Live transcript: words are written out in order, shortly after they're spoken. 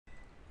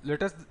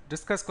Let us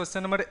discuss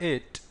question number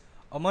 8.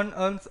 Aman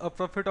earns a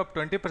profit of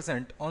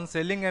 20% on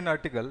selling an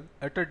article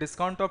at a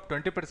discount of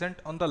 20%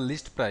 on the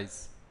list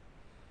price.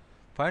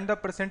 Find the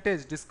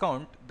percentage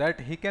discount that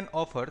he can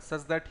offer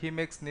such that he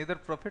makes neither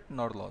profit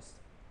nor loss.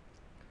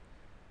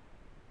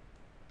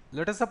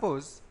 Let us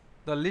suppose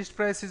the list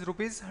price is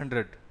rupees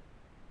 100,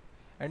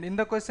 and in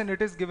the question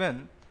it is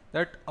given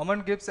that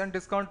Aman gives a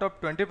discount of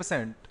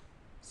 20%.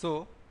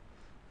 So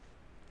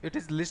it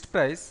is list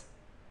price,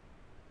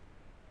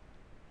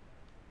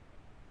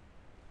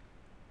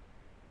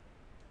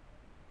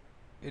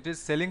 it is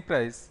selling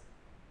price,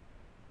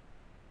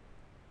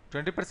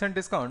 20%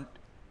 discount,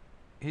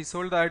 he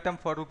sold the item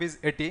for rupees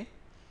 80.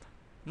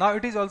 Now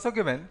it is also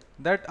given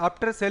that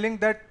after selling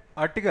that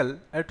article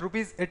at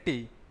rupees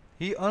 80,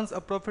 he earns a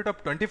profit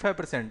of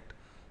 25%.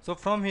 So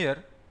from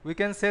here we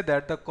can say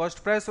that the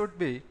cost price would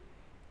be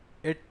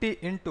 80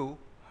 into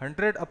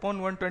 100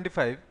 upon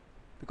 125,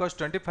 because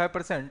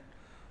 25%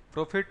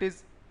 profit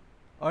is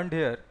earned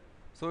here.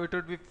 So it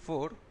would be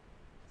 4,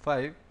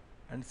 5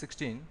 and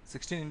 16.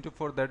 16 into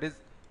 4, that is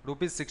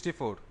rupees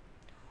 64.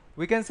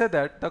 We can say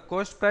that the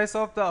cost price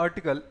of the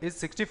article is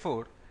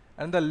 64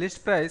 and the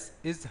list price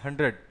is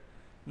 100.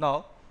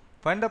 Now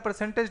find the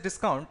percentage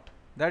discount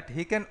that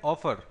he can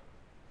offer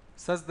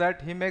such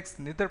that he makes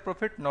neither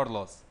profit nor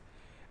loss.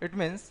 It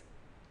means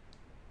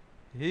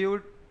he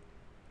would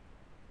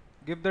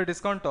give the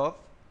discount of,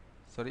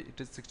 sorry, it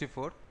is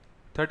 64,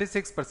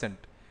 36%,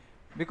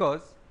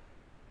 because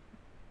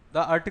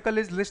the article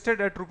is listed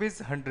at rupees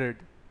 100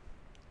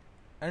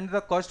 and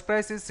the cost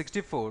price is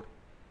 64.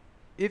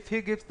 If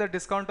he gives the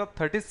discount of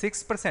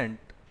 36%,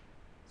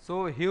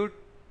 so he would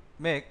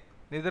make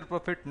neither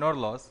profit nor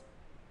loss.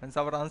 Hence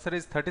our answer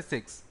is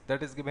 36,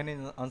 that is given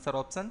in answer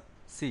option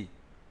C.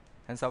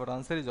 Hence our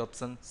answer is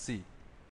option C.